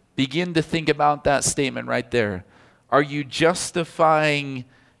 Begin to think about that statement right there. Are you justifying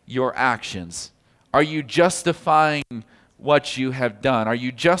your actions? Are you justifying what you have done? Are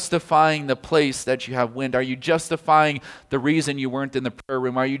you justifying the place that you have went? Are you justifying the reason you weren't in the prayer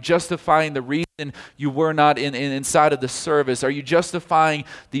room? Are you justifying the reason you were not inside of the service? Are you justifying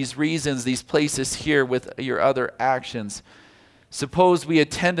these reasons, these places here with your other actions? Suppose we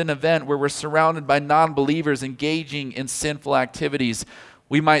attend an event where we're surrounded by non-believers engaging in sinful activities.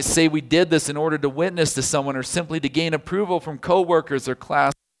 We might say we did this in order to witness to someone or simply to gain approval from coworkers or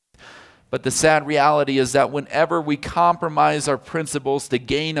classmates. But the sad reality is that whenever we compromise our principles to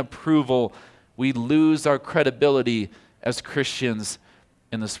gain approval, we lose our credibility as Christians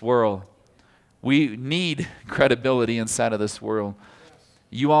in this world. We need credibility inside of this world.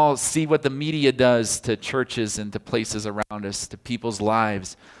 You all see what the media does to churches and to places around us, to people's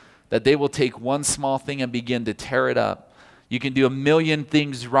lives, that they will take one small thing and begin to tear it up. You can do a million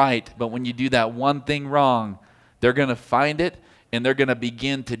things right, but when you do that one thing wrong, they're going to find it and they're going to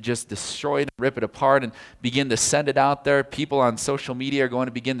begin to just destroy it and rip it apart and begin to send it out there. People on social media are going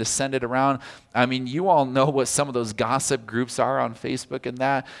to begin to send it around. I mean, you all know what some of those gossip groups are on Facebook and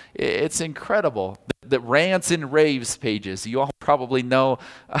that. It's incredible. The rants and raves pages, you all probably know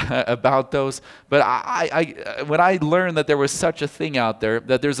about those. But when I learned that there was such a thing out there,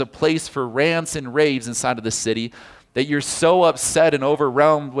 that there's a place for rants and raves inside of the city, that you're so upset and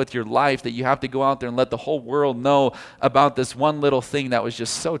overwhelmed with your life that you have to go out there and let the whole world know about this one little thing that was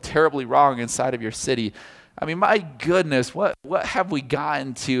just so terribly wrong inside of your city. I mean, my goodness, what have we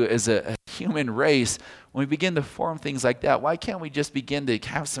gotten to as a human race when we begin to form things like that? Why can't we just begin to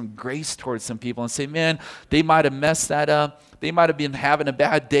have some grace towards some people and say, man, they might have messed that up. They might have been having a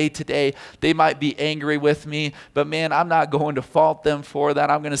bad day today. They might be angry with me, but man, I'm not going to fault them for that.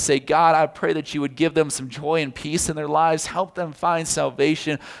 I'm going to say, God, I pray that you would give them some joy and peace in their lives, help them find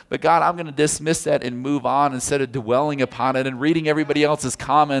salvation. But God, I'm going to dismiss that and move on instead of dwelling upon it and reading everybody else's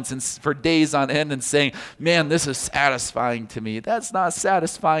comments and for days on end and saying, man, this is satisfying to me. That's not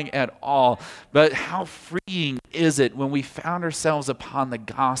satisfying at all. But how freeing is it when we found ourselves upon the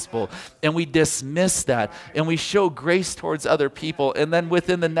gospel and we dismiss that and we show grace towards other people, and then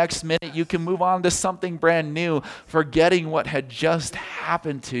within the next minute you can move on to something brand new, forgetting what had just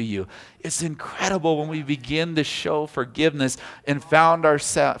happened to you. It's incredible when we begin to show forgiveness and find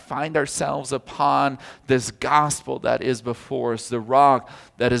ourselves upon this gospel that is before us, the rock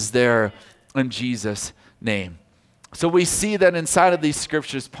that is there in Jesus' name. So we see that inside of these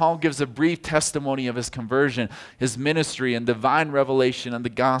scriptures, Paul gives a brief testimony of his conversion, his ministry, and divine revelation and the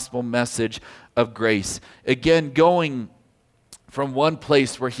gospel message of grace. Again, going from one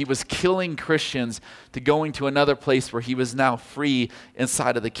place where he was killing Christians to going to another place where he was now free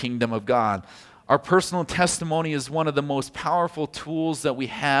inside of the kingdom of God. Our personal testimony is one of the most powerful tools that we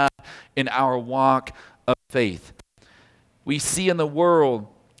have in our walk of faith. We see in the world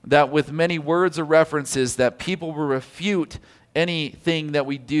that with many words or references that people will refute anything that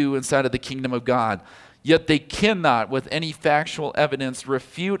we do inside of the kingdom of God. Yet they cannot, with any factual evidence,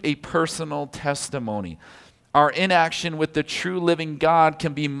 refute a personal testimony. Our inaction with the true living God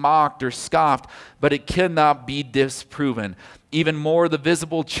can be mocked or scoffed, but it cannot be disproven. Even more, the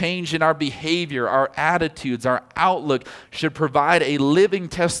visible change in our behavior, our attitudes, our outlook should provide a living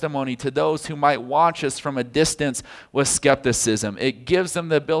testimony to those who might watch us from a distance with skepticism. It gives them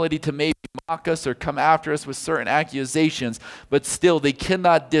the ability to maybe mock us or come after us with certain accusations, but still they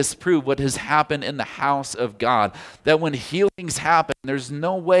cannot disprove what has happened in the house of God. That when healings happen, there's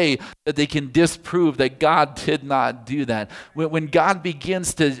no way that they can disprove that God did not do that. When God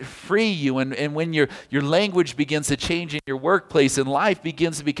begins to free you and when your language begins to change in your workplace and life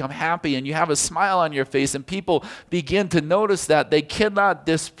begins to become happy and you have a smile on your face and people begin to notice that, they cannot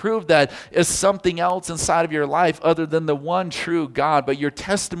disprove that as something else inside of your life other than the one true God. But your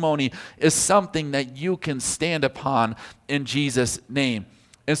testimony is something that you can stand upon in Jesus' name.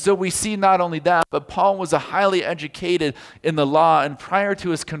 And so we see not only that, but Paul was a highly educated in the law, and prior to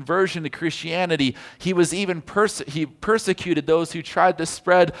his conversion to Christianity, he was even he persecuted those who tried to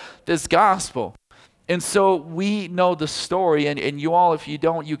spread this gospel. And so we know the story, and you all, if you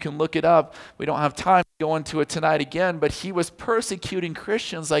don't, you can look it up. We don't have time to go into it tonight again, but he was persecuting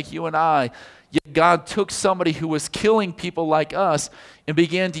Christians like you and I. Yet God took somebody who was killing people like us and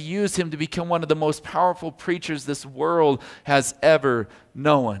began to use him to become one of the most powerful preachers this world has ever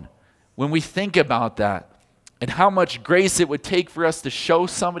known. When we think about that and how much grace it would take for us to show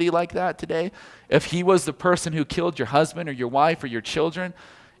somebody like that today, if he was the person who killed your husband or your wife or your children,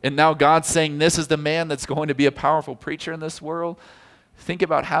 and now God's saying this is the man that's going to be a powerful preacher in this world, think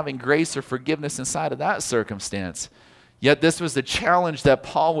about having grace or forgiveness inside of that circumstance. Yet this was the challenge that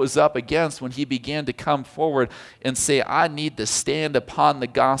Paul was up against when he began to come forward and say, I need to stand upon the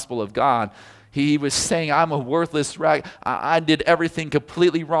gospel of God. He was saying, I'm a worthless rag. I did everything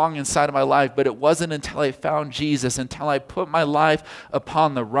completely wrong inside of my life, but it wasn't until I found Jesus, until I put my life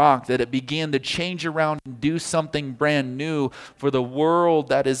upon the rock, that it began to change around and do something brand new for the world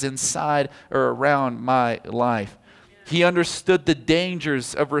that is inside or around my life. He understood the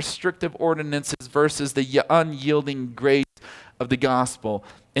dangers of restrictive ordinances versus the unyielding grace of the gospel.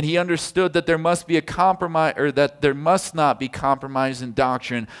 And he understood that there must be a compromise, or that there must not be compromise in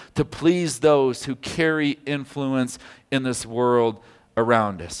doctrine to please those who carry influence in this world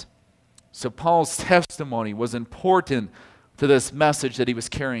around us. So Paul's testimony was important to this message that he was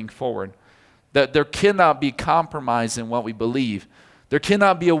carrying forward. That there cannot be compromise in what we believe. There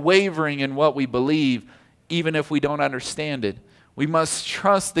cannot be a wavering in what we believe, even if we don't understand it. We must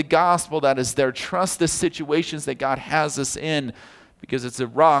trust the gospel that is there. Trust the situations that God has us in, because it's a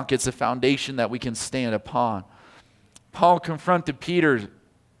rock, it's a foundation that we can stand upon. Paul confronted Peter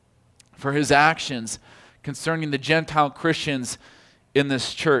for his actions concerning the Gentile Christians in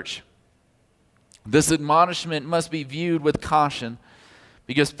this church. This admonishment must be viewed with caution,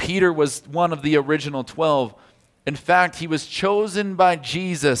 because Peter was one of the original 12. In fact, he was chosen by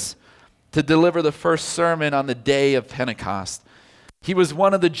Jesus to deliver the first sermon on the day of Pentecost. He was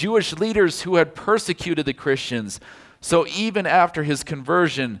one of the Jewish leaders who had persecuted the Christians. So even after his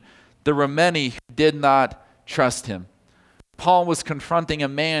conversion, there were many who did not trust him. Paul was confronting a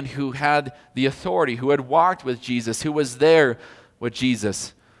man who had the authority, who had walked with Jesus, who was there with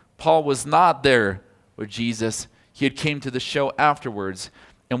Jesus. Paul was not there with Jesus. He had came to the show afterwards,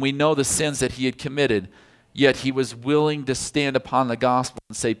 and we know the sins that he had committed. Yet he was willing to stand upon the gospel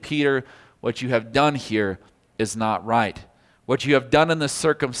and say, Peter, what you have done here is not right. What you have done in this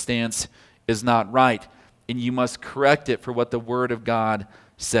circumstance is not right, and you must correct it for what the Word of God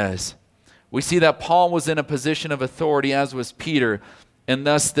says. We see that Paul was in a position of authority, as was Peter, and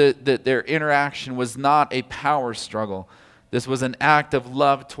thus their interaction was not a power struggle. This was an act of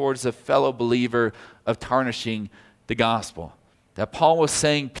love towards a fellow believer of tarnishing the gospel. That Paul was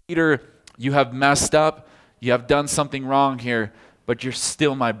saying, Peter, you have messed up, you have done something wrong here, but you're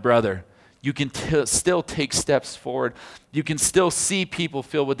still my brother. You can still take steps forward. You can still see people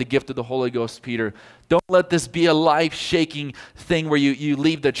filled with the gift of the Holy Ghost, Peter. Don't let this be a life-shaking thing where you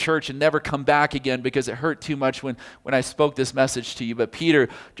leave the church and never come back again because it hurt too much when I spoke this message to you. But Peter,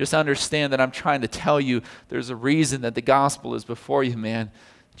 just understand that I'm trying to tell you there's a reason that the gospel is before you, man.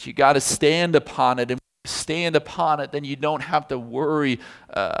 That you got to stand upon it. And when you stand upon it, then you don't have to worry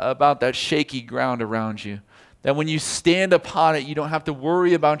about that shaky ground around you. That when you stand upon it, you don't have to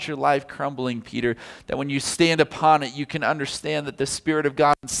worry about your life crumbling, Peter. That when you stand upon it, you can understand that the Spirit of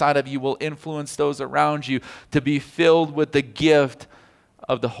God inside of you will influence those around you to be filled with the gift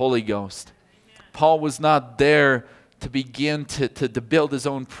of the Holy Ghost. Amen. Paul was not there to begin to build his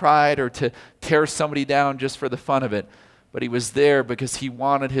own pride or to tear somebody down just for the fun of it. but he was there because he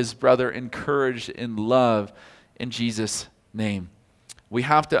wanted his brother encouraged in love in Jesus' name. We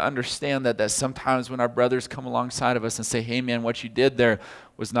have to understand that sometimes when our brothers come alongside of us and say, hey man, what you did there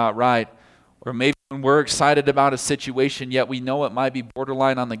was not right, or maybe when we're excited about a situation, yet we know it might be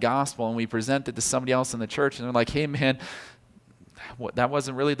borderline on the gospel, and we present it to somebody else in the church, and they're like, hey man, that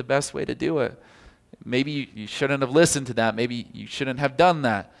wasn't really the best way to do it. Maybe you shouldn't have listened to that. Maybe you shouldn't have done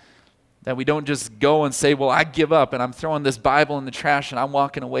that. That we don't just go and say, well, I give up, and I'm throwing this Bible in the trash, and I'm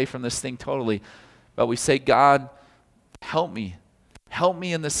walking away from this thing totally. But we say, God, help me. Help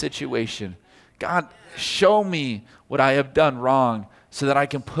me in this situation. God, show me what I have done wrong so that I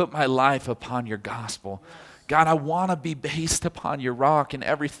can put my life upon your gospel. God, I want to be based upon your rock in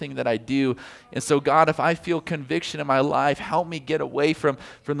everything that I do. And so, God, if I feel conviction in my life, help me get away from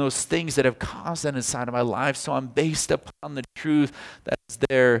those things that have caused that inside of my life so I'm based upon the truth that's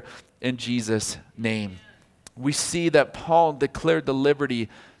there in Jesus' name. We see that Paul declared the liberty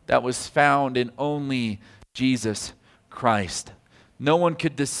that was found in only Jesus Christ. No one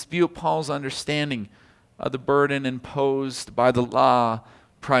could dispute Paul's understanding of the burden imposed by the law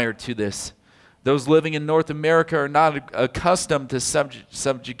prior to this. Those living in North America are not accustomed to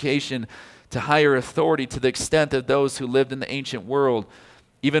subjugation to higher authority to the extent of those who lived in the ancient world.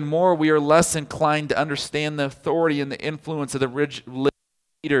 Even more, we are less inclined to understand the authority and the influence of the religious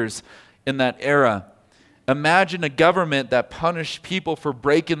leaders in that era. Imagine a government that punished people for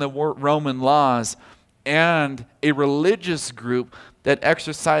breaking the Roman laws and a religious group that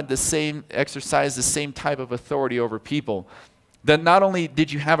exercised the same type of authority over people. Then not only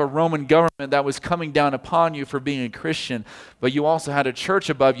did you have a Roman government that was coming down upon you for being a Christian, but you also had a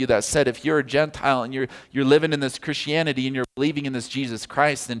church above you that said, if you're a Gentile and you're living in this Christianity and you're believing in this Jesus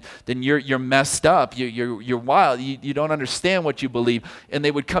Christ, then you're messed up, you're wild, you don't understand what you believe, and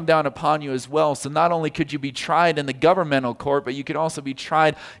they would come down upon you as well. So not only could you be tried in the governmental court, but you could also be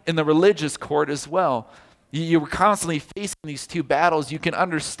tried in the religious court as well. You were constantly facing these two battles. You can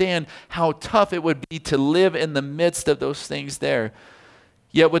understand how tough it would be to live in the midst of those things there.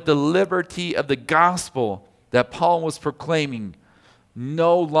 Yet with the liberty of the gospel that Paul was proclaiming,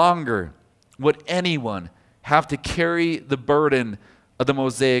 no longer would anyone have to carry the burden of the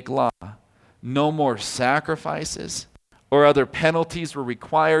Mosaic law. No more sacrifices or other penalties were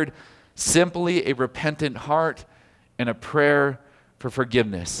required. Simply a repentant heart and a prayer for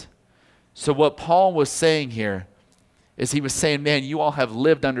forgiveness. So what Paul was saying here is he was saying, man, you all have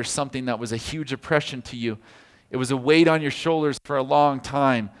lived under something that was a huge oppression to you. It was a weight on your shoulders for a long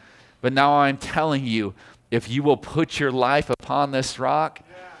time. But now I'm telling you, if you will put your life upon this rock,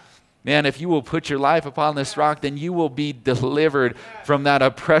 man, if you will put your life upon this rock, then you will be delivered from that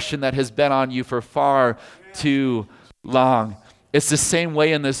oppression that has been on you for far too long. It's the same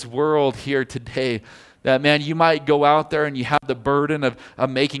way in this world here today. That, man, you might go out there and you have the burden of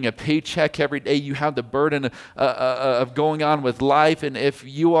making a paycheck every day. You have the burden of going on with life. And if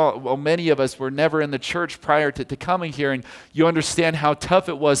you all, well, many of us were never in the church prior to coming here, and you understand how tough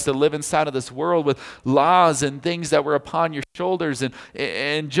it was to live inside of this world with laws and things that were upon your shoulders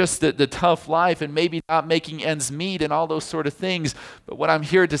and just the tough life and maybe not making ends meet and all those sort of things. But what I'm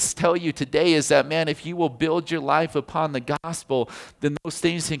here to tell you today is that, man, if you will build your life upon the gospel, then those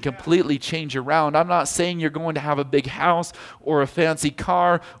things can completely change around. I'm not saying you're going to have a big house or a fancy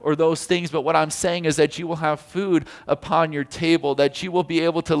car or those things, but what I'm saying is that you will have food upon your table, that you will be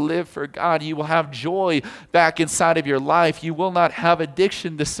able to live for God. You will have joy back inside of your life. You will not have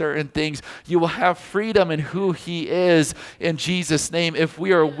addiction to certain things. You will have freedom in who He is in Jesus' name. If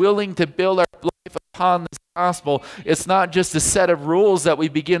we are willing to build our life upon this gospel, it's not just a set of rules that we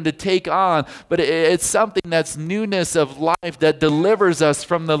begin to take on, but it's something that's newness of life that delivers us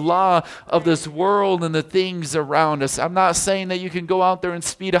from the law of this world and the things around us. I'm not saying that you can go out there and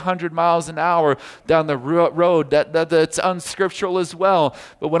speed 100 miles an hour down the road. That's unscriptural as well.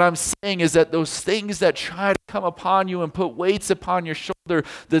 But what I'm saying is that those things that try to come upon you and put weights upon your shoulder,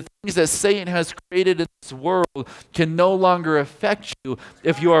 the things that Satan has created in this world can no longer affect you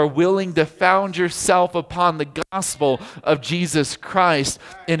if you are willing to found yourself upon the gospel of Jesus Christ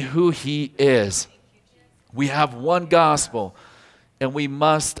and who He is. We have one gospel and we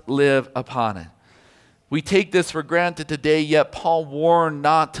must live upon it. We take this for granted today, yet Paul warned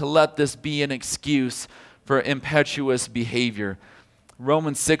not to let this be an excuse for impetuous behavior.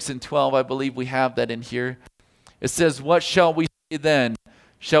 Romans 6:12, I believe we have that in here. It says, "What shall we say then?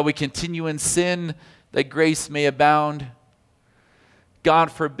 Shall we continue in sin that grace may abound?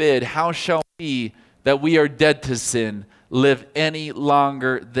 God forbid. How shall we that we are dead to sin live any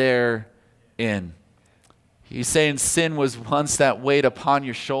longer therein?" He's saying sin was once that weight upon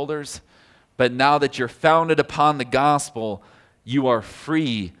your shoulders, But now that you're founded upon the gospel, you are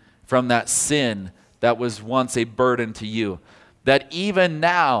free from that sin that was once a burden to you. That even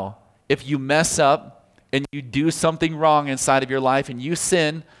now, if you mess up and you do something wrong inside of your life and you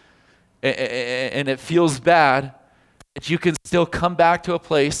sin and it feels bad, that you can still come back to a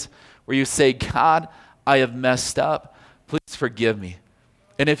place where you say, God, I have messed up. Please forgive me.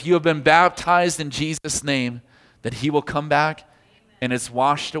 And if you have been baptized in Jesus' name, that he will come back and it's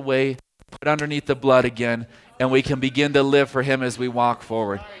washed away, put underneath the blood again, and we can begin to live for him as we walk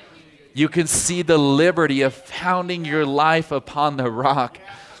forward. You can see the liberty of founding your life upon the rock,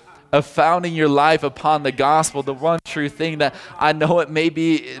 of founding your life upon the gospel, the one true thing that I know it may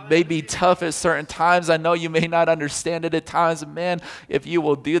be tough at certain times. I know you may not understand it at times. Man, if you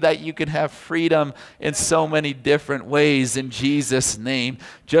will do that, you can have freedom in so many different ways in Jesus' name,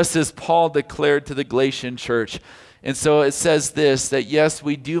 just as Paul declared to the Galatian church. And so it says this, that yes,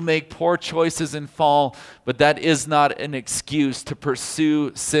 we do make poor choices and fall, but that is not an excuse to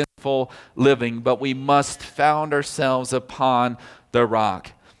pursue sinful living, but we must found ourselves upon the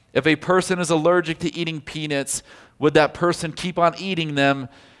rock. If a person is allergic to eating peanuts, would that person keep on eating them?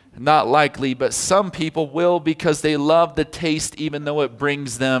 Not likely, but some people will because they love the taste even though it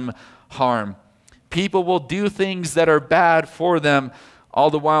brings them harm. People will do things that are bad for them, all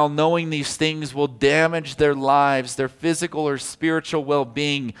the while knowing these things will damage their lives, their physical or spiritual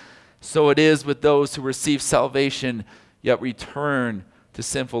well-being. So it is with those who receive salvation, yet return to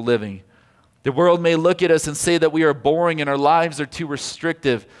sinful living. The world may look at us and say that we are boring and our lives are too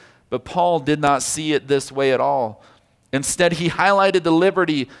restrictive, but Paul did not see it this way at all. Instead, he highlighted the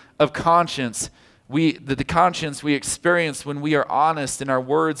liberty of conscience, the conscience we experience when we are honest in our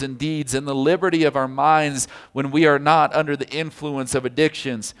words and deeds, and the liberty of our minds when we are not under the influence of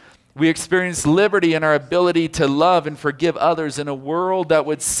addictions. We experience liberty in our ability to love and forgive others in a world that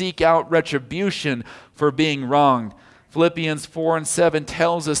would seek out retribution for being wronged. Philippians 4:7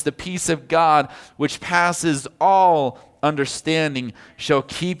 tells us the peace of God, which passes all understanding, shall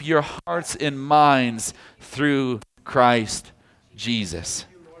keep your hearts and minds through Christ Jesus.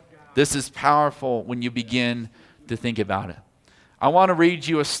 This is powerful when you begin to think about it. I want to read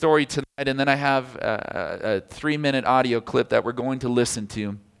you a story tonight, and then I have a 3-minute audio clip that we're going to listen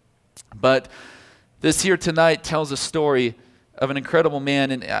to. But this here tonight tells a story of an incredible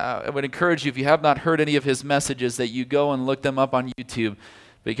man, and I would encourage you, if you have not heard any of his messages, that you go and look them up on YouTube,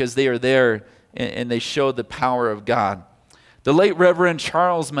 because they are there and they show the power of God. The late Reverend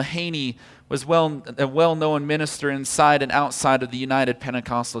Charles Mahaney was a well-known minister inside and outside of the United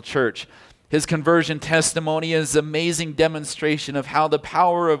Pentecostal Church. His conversion testimony is an amazing demonstration of how the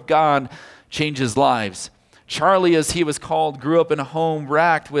power of God changes lives. Charlie, as he was called, grew up in a home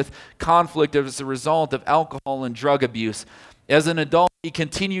racked with conflict as a result of alcohol and drug abuse. As an adult, he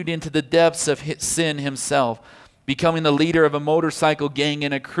continued into the depths of sin himself, becoming the leader of a motorcycle gang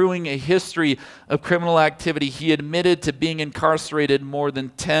and accruing a history of criminal activity. He admitted to being incarcerated more than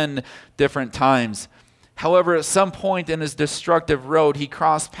 10 different times. However, at some point in his destructive road, he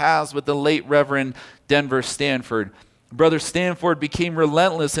crossed paths with the late Reverend Denver Stanford. Brother Stanford became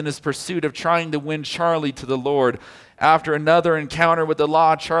relentless in his pursuit of trying to win Charlie to the Lord. After another encounter with the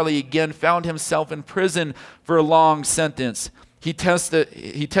law, Charlie again found himself in prison for a long sentence. He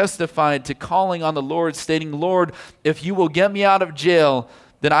testified to calling on the Lord, stating, "Lord, if you will get me out of jail,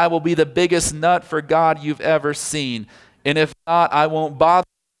 then I will be the biggest nut for God you've ever seen. And if not, I won't bother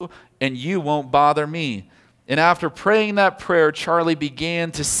you, and you won't bother me." And after praying that prayer, Charlie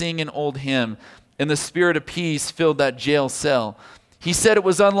began to sing an old hymn, and the spirit of peace filled that jail cell. He said it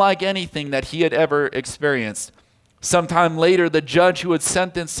was unlike anything that he had ever experienced. Sometime later, the judge who had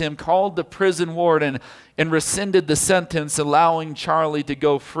sentenced him called the prison warden and rescinded the sentence, allowing Charlie to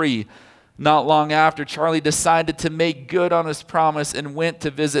go free. Not long after, Charlie decided to make good on his promise and went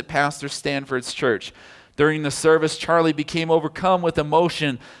to visit Pastor Stanford's church. During the service, Charlie became overcome with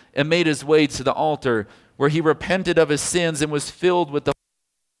emotion and made his way to the altar, where he repented of his sins and was filled with the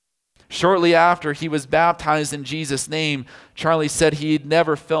Shortly after he was baptized in Jesus' name, Charlie said he had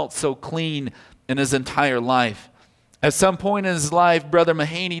never felt so clean in his entire life. At some point in his life, Brother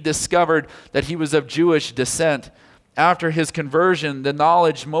Mahaney discovered that he was of Jewish descent. After his conversion, the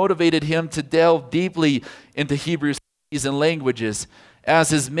knowledge motivated him to delve deeply into Hebrew studies and languages. As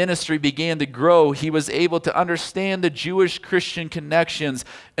his ministry began to grow, he was able to understand the Jewish-Christian connections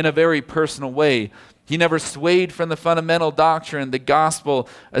in a very personal way. He never swayed from the fundamental doctrine the gospel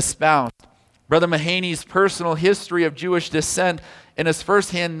espoused. Brother Mahaney's personal history of Jewish descent and his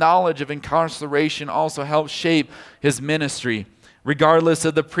firsthand knowledge of incarceration also helped shape his ministry. Regardless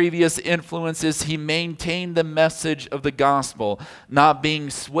of the previous influences, he maintained the message of the gospel, not being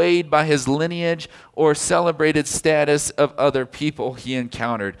swayed by his lineage or celebrated status of other people he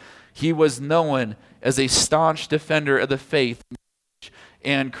encountered. He was known as a staunch defender of the faith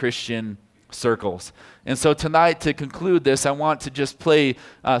and Christian circles. And so tonight, to conclude this, I want to just play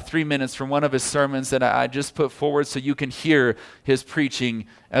 3 minutes from one of his sermons that I just put forward so you can hear his preaching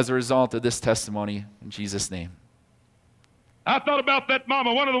as a result of this testimony in Jesus' name. I thought about that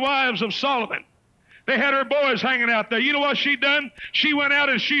mama, one of the wives of Solomon. They had her boys hanging out there. You know what she done? She went out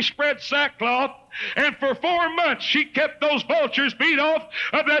and she spread sackcloth, and for 4 months she kept those vultures beat off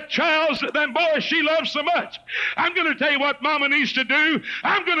of that them boys she loves so much. I'm going to tell you what mama needs to do.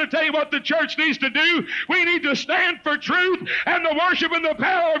 I'm going to tell you what the church needs to do. We need to stand for truth and the worship and the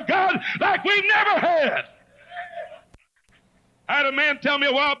power of God like we've never had. I had a man tell me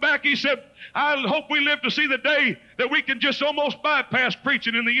a while back, he said, I hope we live to see the day that we can just almost bypass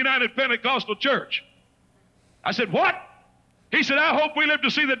preaching in the United Pentecostal Church. I said, what? He said, I hope we live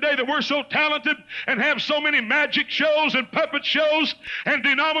to see the day that we're so talented and have so many magic shows and puppet shows and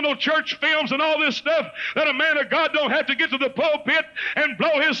denominational church films and all this stuff that a man of God don't have to get to the pulpit and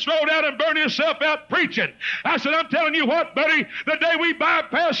blow his throat out and burn himself out preaching. I said, I'm telling you what, buddy, the day we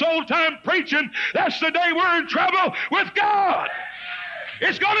bypass old-time preaching, that's the day we're in trouble with God.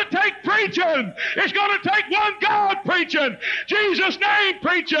 It's going to take preaching. It's going to take one God preaching, Jesus' name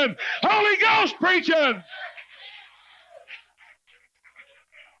preaching, Holy Ghost preaching.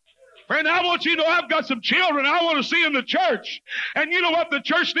 Friend, I want you to know I've got some children I want to see in the church. And you know what the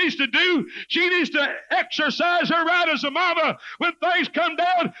church needs to do? She needs to exercise her right as a mama. When things come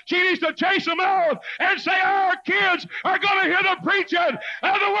down, she needs to chase them out and say, our kids are going to hear the preaching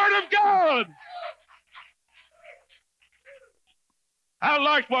of the Word of God. I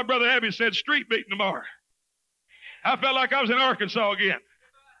liked what Brother Abbey said, street meeting tomorrow. I felt like I was in Arkansas again.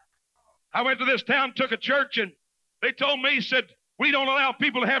 I went to this town, took a church, and they told me, said, we don't allow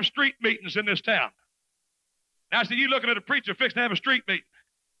people to have street meetings in this town. Now, I said, you looking at a preacher fixing to have a street meeting.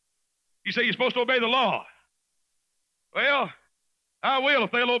 You say you're supposed to obey the law. Well, I will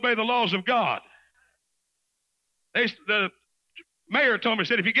if they'll obey the laws of God. The mayor told me,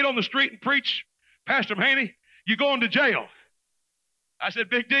 said, if you get on the street and preach, Pastor Haney, you're going to jail. I said,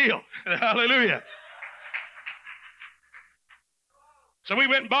 big deal. Hallelujah. So we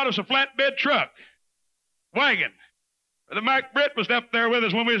went and bought us a flatbed truck, wagon. The Mac Britt was up there with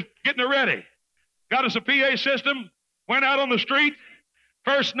us when we was getting it ready. Got us a PA system, went out on the street.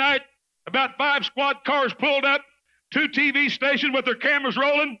 First night, about 5 squad cars pulled up, 2 TV stations with their cameras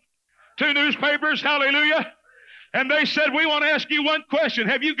rolling, 2 newspapers, hallelujah. And they said, we want to ask you one question.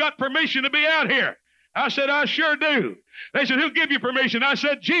 Have you got permission to be out here? I said, I sure do. They said, who gave you permission? I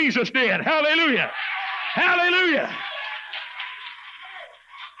said, Jesus did. Hallelujah. Hallelujah.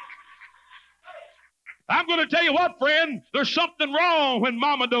 I'm going to tell you what, friend, there's something wrong when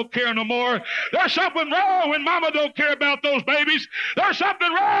mama don't care no more. There's something wrong when mama don't care about those babies. There's something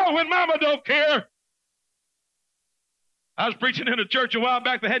wrong when mama don't care. I was preaching in a church a while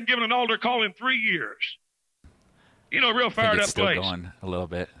back that hadn't given an altar call in 3 years. You know, real fired up still place. Going a little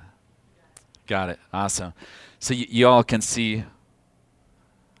bit. Got it. Awesome. So you all can see.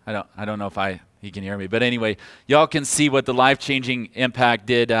 I don't know if he can hear me, but anyway, y'all can see what the life-changing impact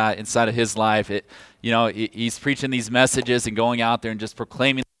did inside of his life. He's preaching these messages and going out there and just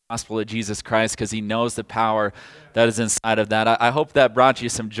proclaiming the gospel of Jesus Christ because he knows the power that is inside of that. I hope that brought you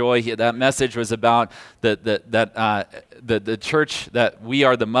some joy. That message was about the church, that we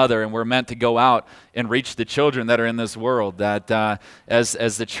are the mother and we're meant to go out and reach the children that are in this world. That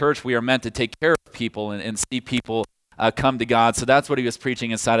as the church, we are meant to take care of people and see people come to God. So that's what he was preaching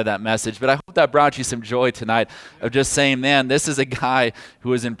inside of that message. But I hope that brought you some joy tonight of just saying, man, this is a guy who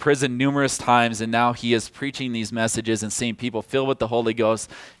was in prison numerous times, and now he is preaching these messages and seeing people filled with the Holy Ghost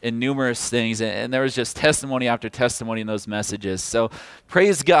in numerous things. And there was just testimony after testimony in those messages. So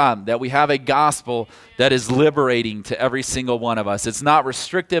praise God that we have a gospel that is liberating to every single one of us. It's not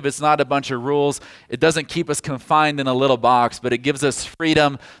restrictive. It's not a bunch of rules. It doesn't keep us confined in a little box, but it gives us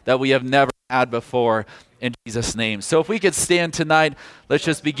freedom that we have never had before. In Jesus' name. So if we could stand tonight, let's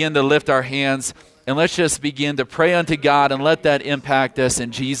just begin to lift our hands and let's just begin to pray unto God and let that impact us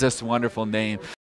in Jesus' wonderful name.